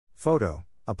Photo,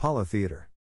 Apollo Theater.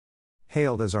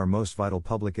 Hailed as our most vital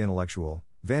public intellectual,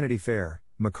 Vanity Fair,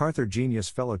 MacArthur Genius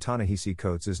Fellow Ta-Nehisi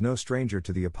Coates is no stranger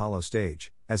to the Apollo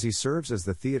stage, as he serves as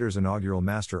the theater's inaugural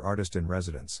Master Artist in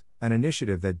Residence, an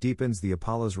initiative that deepens the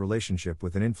Apollo's relationship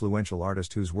with an influential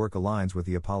artist whose work aligns with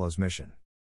the Apollo's mission.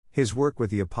 His work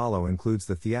with the Apollo includes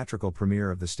the theatrical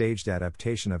premiere of the staged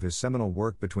adaptation of his seminal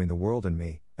work Between the World and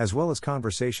Me, as well as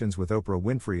conversations with Oprah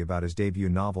Winfrey about his debut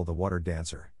novel The Water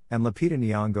Dancer, and Lupita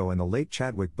Nyong'o and the late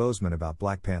Chadwick Boseman about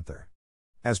Black Panther.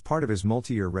 As part of his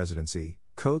multi-year residency,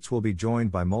 Coates will be joined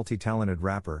by multi-talented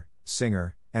rapper,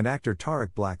 singer, and actor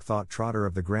Tarek Black Thought Trotter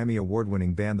of the Grammy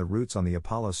Award-winning band The Roots on the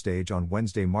Apollo stage on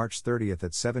Wednesday, March 30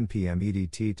 at 7 p.m.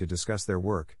 EDT to discuss their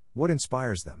work, what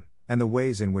inspires them, and the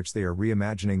ways in which they are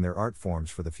reimagining their art forms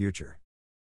for the future.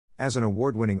 As an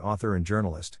award-winning author and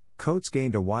journalist, Coates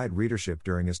gained a wide readership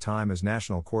during his time as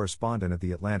national correspondent at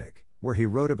The Atlantic, where he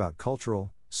wrote about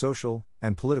cultural, social,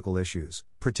 and political issues,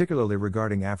 particularly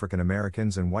regarding African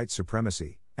Americans and white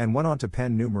supremacy, and went on to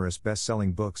pen numerous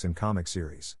best-selling books and comic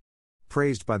series.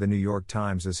 Praised by the New York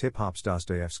Times as hip-hop's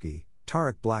Dostoevsky,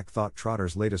 Tarek Black Thought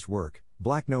Trotter's latest work,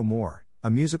 Black No More, a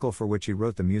musical for which he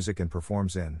wrote the music and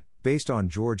performs in, based on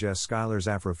George S. Schuyler's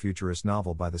Afrofuturist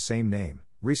novel by the same name,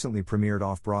 recently premiered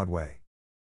off-Broadway.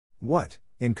 What,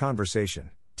 in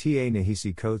conversation,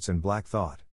 Ta-Nehisi Coates and Black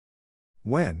Thought.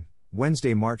 When?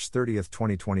 Wednesday, March 30,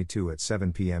 2022 at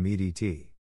 7 p.m. EDT.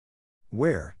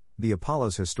 Where? The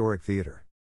Apollo's Historic Theater.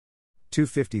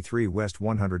 253 West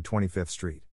 125th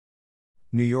Street.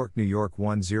 New York, New York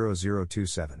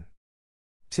 10027.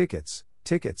 Tickets,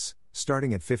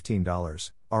 starting at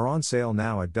 $15, are on sale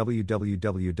now at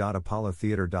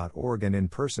www.apollotheater.org and in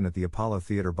person at the Apollo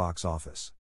Theater box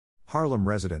office. Harlem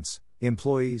residents,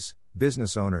 employees,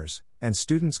 business owners, and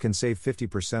students can save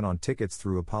 50% on tickets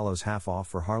through Apollo's Half Off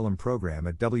for Harlem program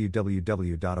at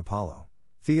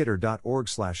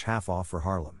www.apollotheater.org/half off for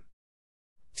Harlem.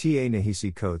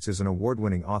 Ta-Nehisi Coates is an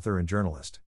award-winning author and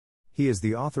journalist. He is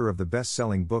the author of the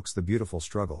best-selling books The Beautiful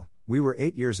Struggle, We Were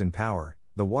 8 Years in Power,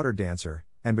 The Water Dancer,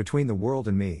 and Between the World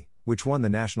and Me, which won the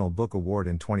National Book Award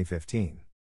in 2015.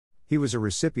 He was a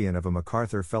recipient of a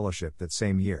MacArthur Fellowship that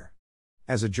same year.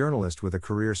 As a journalist with a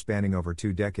career spanning over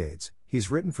 2 decades,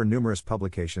 he's written for numerous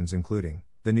publications including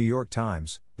The New York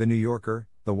Times, The New Yorker,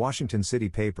 The Washington City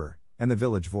Paper, and The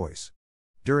Village Voice.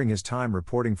 During his time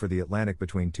reporting for The Atlantic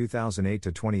between 2008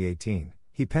 to 2018,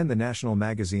 he penned the National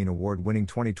Magazine Award-winning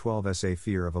 2012 essay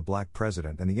Fear of a Black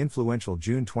President and the influential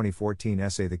June 2014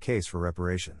 essay The Case for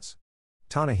Reparations.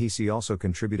 Ta-Nehisi also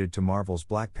contributed to Marvel's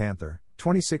Black Panther,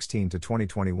 2016 to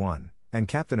 2021, and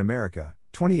Captain America,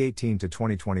 2018 to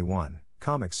 2021,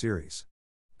 comic series.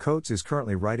 Coates is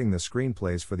currently writing the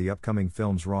screenplays for the upcoming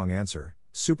films Wrong Answer,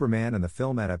 Superman and the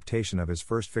film adaptation of his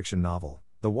first fiction novel,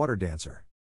 The Water Dancer.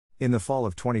 In the fall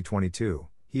of 2022,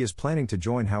 he is planning to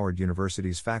join Howard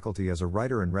University's faculty as a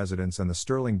writer-in-residence and the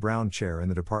Sterling Brown Chair in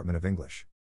the Department of English.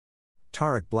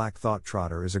 Tarek Black Thought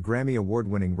Trotter is a Grammy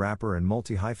Award-winning rapper and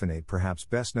multi-hyphenate, perhaps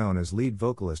best known as lead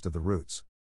vocalist of The Roots.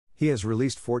 He has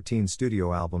released 14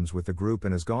 studio albums with the group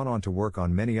and has gone on to work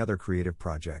on many other creative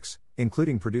projects,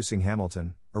 including producing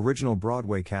Hamilton, original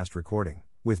Broadway cast recording,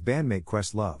 with bandmate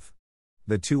Questlove.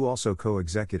 The two also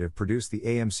co-executive produced the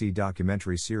AMC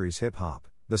documentary series Hip Hop,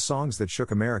 The Songs That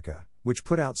Shook America, which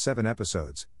put out 7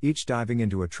 episodes, each diving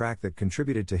into a track that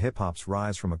contributed to hip-hop's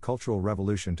rise from a cultural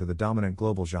revolution to the dominant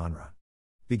global genre.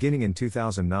 Beginning in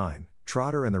 2009,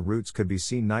 Trotter and The Roots could be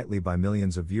seen nightly by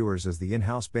millions of viewers as the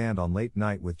in-house band on Late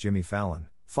Night with Jimmy Fallon,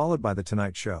 followed by The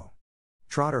Tonight Show.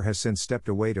 Trotter has since stepped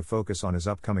away to focus on his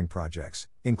upcoming projects,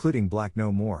 including Black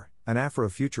No More, an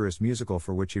Afrofuturist musical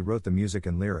for which he wrote the music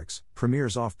and lyrics,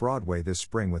 premieres off-Broadway this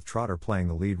spring with Trotter playing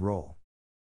the lead role.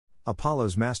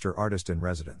 Apollo's Master Artist in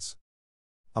Residence.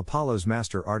 Apollo's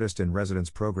Master Artist in Residence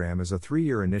program is a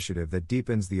 3-year initiative that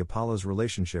deepens the Apollo's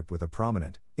relationship with a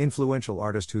prominent, influential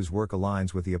artist whose work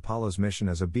aligns with the Apollo's mission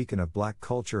as a beacon of Black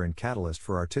culture and catalyst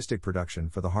for artistic production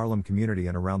for the Harlem community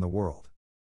and around the world.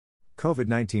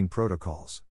 COVID-19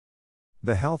 protocols.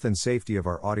 The health and safety of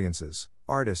our audiences,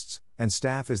 artists, and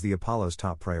staff is the Apollo's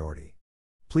top priority.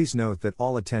 Please note that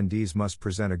all attendees must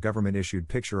present a government-issued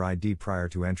picture ID prior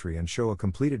to entry and show a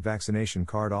completed vaccination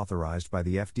card authorized by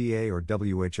the FDA or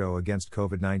WHO against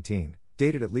COVID-19,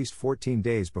 dated at least 14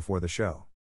 days before the show.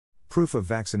 Proof of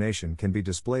vaccination can be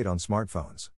displayed on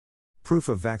smartphones. Proof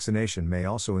of vaccination may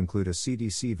also include a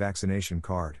CDC vaccination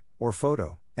card, or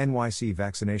photo, NYC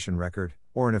vaccination record,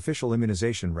 or an official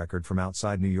immunization record from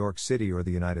outside New York City or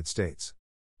the United States.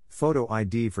 Photo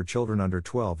ID for children under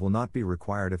 12 will not be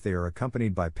required if they are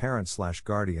accompanied by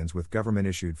parents/guardians with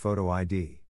government-issued photo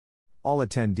ID. All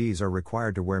attendees are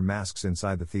required to wear masks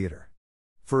inside the theater.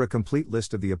 For a complete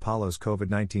list of the Apollo's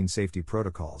COVID-19 safety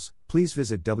protocols, please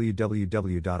visit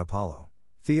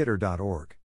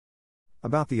www.apollotheater.org.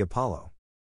 About the Apollo.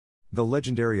 The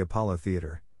legendary Apollo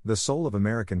Theater, the soul of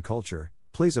American culture,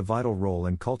 plays a vital role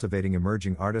in cultivating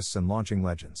emerging artists and launching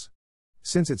legends.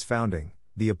 Since its founding,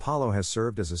 the Apollo has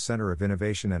served as a center of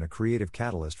innovation and a creative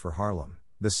catalyst for Harlem,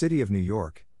 the city of New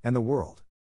York, and the world.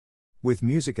 With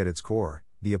music at its core,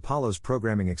 the Apollo's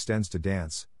programming extends to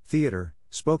dance, theater,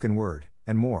 spoken word,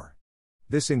 and more.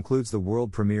 This includes the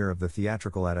world premiere of the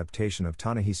theatrical adaptation of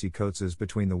Ta-Nehisi Coates'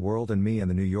 Between the World and Me and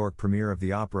the New York premiere of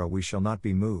the opera We Shall Not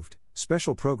Be Moved,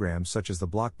 special programs such as the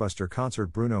blockbuster concert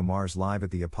Bruno Mars Live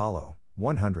at the Apollo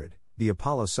 100, the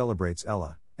Apollo Celebrates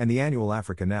Ella, and the annual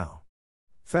Africa Now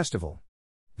Festival.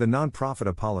 The non-profit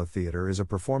Apollo Theater is a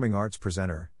performing arts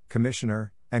presenter,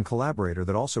 commissioner, and collaborator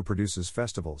that also produces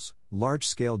festivals,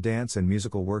 large-scale dance and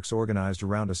musical works organized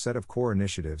around a set of core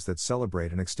initiatives that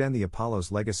celebrate and extend the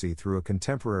Apollo's legacy through a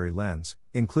contemporary lens,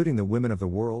 including the Women of the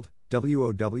World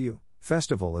 (WOW)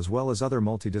 Festival as well as other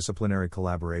multidisciplinary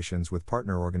collaborations with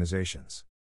partner organizations.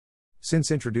 Since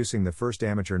introducing the first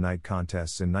amateur night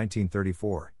contests in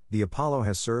 1934, the Apollo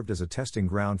has served as a testing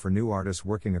ground for new artists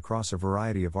working across a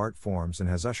variety of art forms and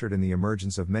has ushered in the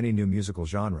emergence of many new musical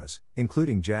genres,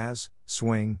 including jazz,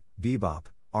 swing, bebop,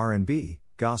 R&B,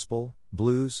 gospel,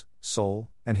 blues, soul,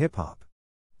 and hip-hop.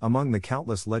 Among the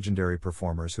countless legendary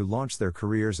performers who launched their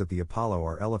careers at the Apollo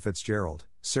are Ella Fitzgerald,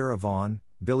 Sarah Vaughan,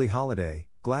 Billie Holiday,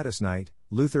 Gladys Knight,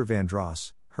 Luther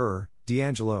Vandross, Her,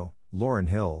 D'Angelo, Lauryn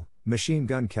Hill, Machine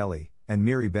Gun Kelly, and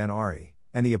Miri Ben Ari,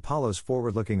 and the Apollo's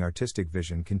forward-looking artistic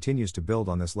vision continues to build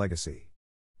on this legacy.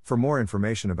 For more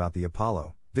information about the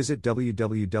Apollo, visit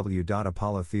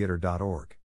www.apollotheater.org.